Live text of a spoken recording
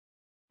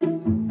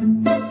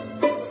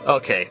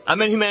Okay,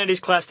 I'm in humanities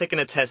class taking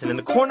a test, and in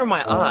the corner of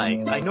my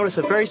eye, I notice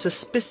a very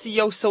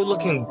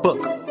suspicioso-looking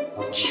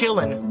book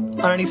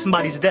chilling underneath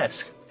somebody's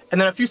desk.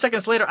 And then a few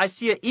seconds later, I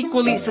see an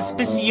equally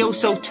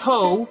suspicioso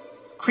toe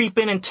creep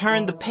in and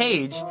turn the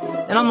page,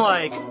 and I'm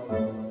like,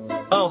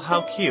 oh,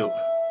 how cute.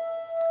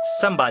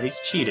 Somebody's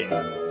cheating.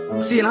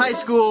 See, in high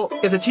school,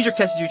 if the teacher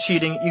catches you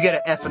cheating, you get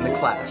an F in the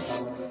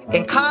class.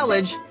 In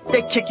college,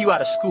 they kick you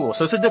out of school,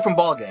 so it's a different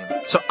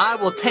ballgame. So I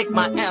will take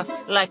my F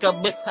like a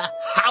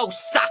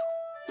house.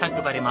 Thank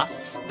you very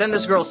much. Then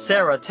this girl,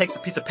 Sarah, takes a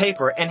piece of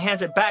paper and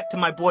hands it back to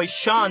my boy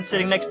Sean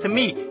sitting next to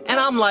me. And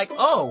I'm like,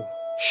 oh,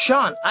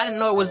 Sean, I didn't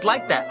know it was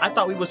like that. I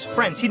thought we was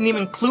friends. He didn't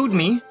even include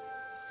me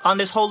on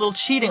this whole little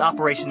cheating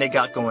operation they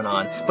got going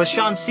on. But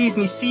Sean sees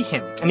me see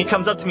him. And he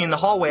comes up to me in the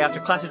hallway after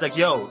class. He's like,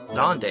 yo,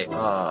 Donde,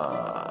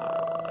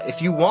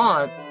 if you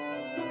want,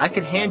 I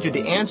could hand you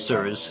the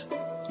answers,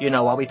 you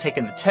know, while we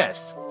taking the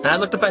test. And I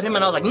looked up at him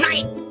and I was like,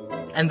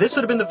 9! And this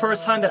would have been the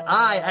first time that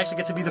I actually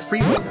get to be the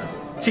free winner.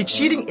 See,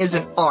 cheating is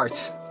an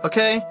art,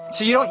 okay?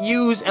 So you don't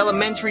use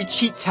elementary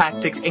cheat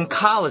tactics in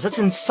college. That's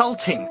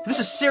insulting. This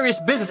is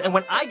serious business, and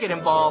when I get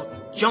involved,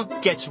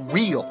 junk gets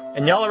real.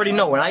 And y'all already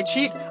know, when I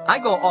cheat, I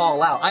go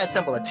all out. I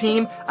assemble a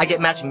team, I get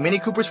matching Mini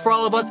Coopers for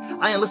all of us,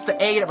 I enlist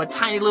the aid of a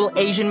tiny little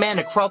Asian man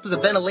to crawl through the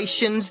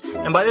ventilations,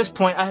 and by this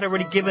point, I had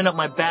already given up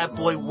my bad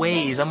boy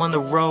ways. I'm on the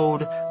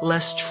road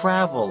less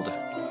traveled.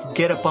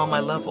 Get up on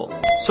my level.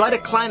 So I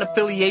decline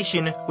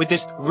affiliation with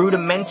this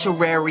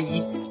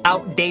rudimentary,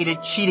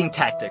 outdated cheating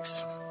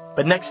tactics.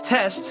 But next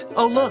test,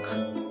 oh look,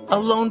 a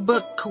lone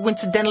book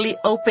coincidentally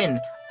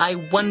open. I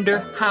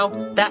wonder how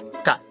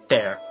that got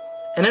there.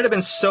 And it'd have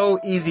been so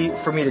easy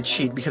for me to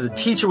cheat because the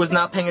teacher was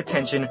not paying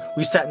attention.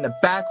 We sat in the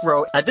back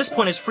row. At this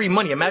point, it's free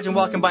money. Imagine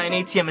walking by an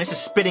ATM and it's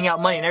just spitting out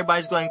money and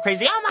everybody's going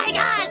crazy. Oh my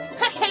God,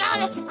 look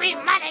at all this free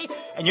money.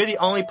 And you're the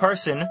only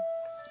person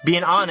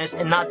being honest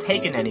and not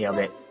taking any of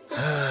it.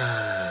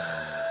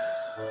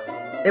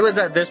 It was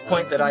at this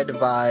point that I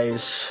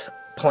devised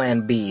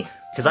Plan B,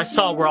 because I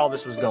saw where all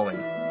this was going.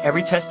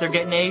 Every test they're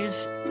getting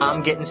A's,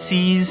 I'm getting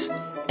C's,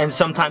 and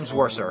sometimes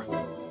worser.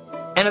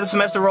 End of the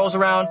semester rolls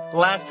around,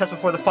 last test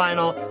before the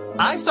final.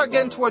 I start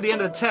getting toward the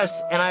end of the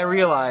test, and I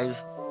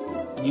realize,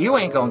 you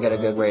ain't gonna get a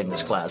good grade in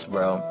this class,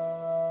 bro.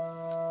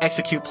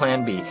 Execute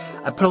Plan B.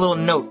 I put a little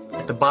note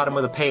at the bottom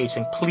of the page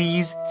saying,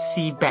 please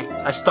see back.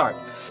 I start.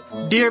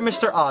 Dear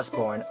Mr.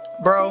 Osborne,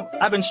 bro,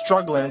 I've been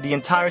struggling the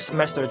entire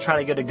semester to try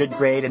to get a good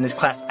grade in this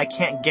class. I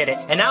can't get it.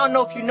 And I don't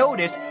know if you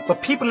noticed,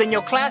 but people in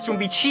your classroom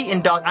be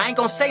cheating, dog. I ain't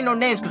gonna say no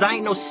names because I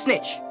ain't no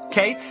snitch,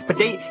 okay? But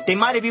they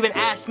might have even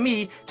asked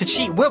me to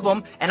cheat with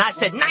them, and I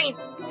said 9!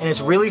 And it's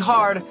really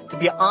hard to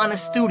be an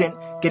honest student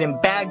getting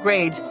bad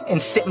grades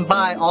and sitting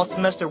by all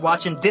semester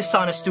watching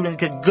dishonest students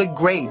get good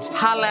grades.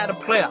 Holla at a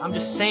player. I'm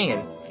just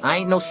saying, I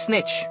ain't no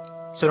snitch.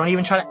 So don't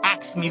even try to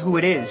ask me who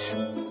it is.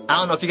 I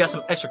don't know if you got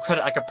some extra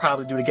credit I could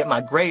probably do to get my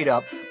grade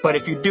up, but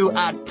if you do,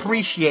 I'd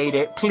appreciate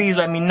it. Please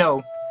let me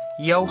know.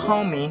 Yo,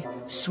 homie,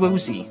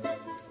 Swoozy.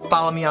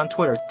 Follow me on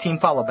Twitter, team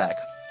follow back.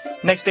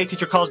 Next day,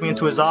 teacher calls me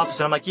into his office,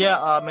 and I'm like, yeah,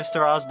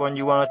 Mr. Osborne,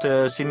 you wanted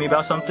to see me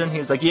about something?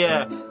 He's like,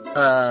 yeah,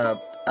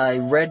 I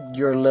read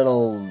your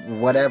little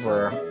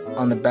whatever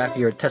on the back of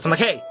your test. I'm like,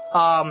 hey,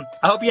 I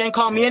hope you ain't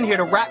calling me in here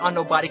to rat on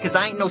nobody, because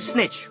I ain't no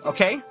snitch,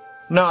 okay?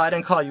 No, I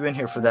didn't call you in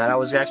here for that. I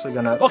was actually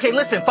gonna... Okay,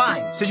 listen,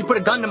 fine. Since you put a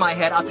gun to my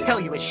head, I'll tell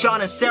you. It's Sean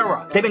and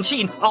Sarah. They've been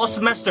cheating all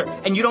semester,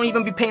 and you don't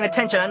even be paying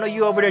attention. I know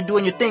you over there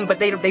doing your thing, but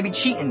they be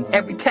cheating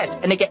every test,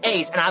 and they get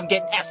A's, and I'm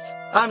getting F.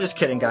 I'm just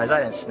kidding, guys.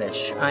 I didn't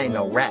snitch. I ain't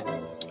no rat.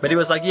 But he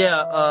was like,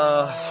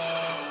 yeah,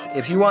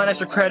 if you want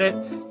extra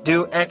credit,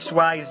 do X,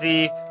 Y,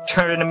 Z,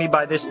 turn it to me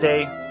by this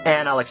day,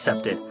 and I'll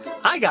accept it.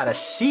 I got a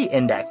C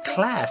in that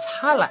class.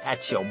 Holla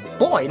at your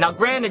boy. Now,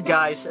 granted,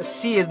 guys, a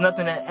C is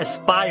nothing to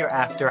aspire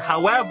after.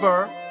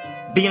 However,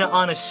 being an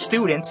honest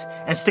student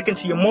and sticking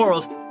to your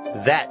morals,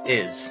 that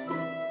is.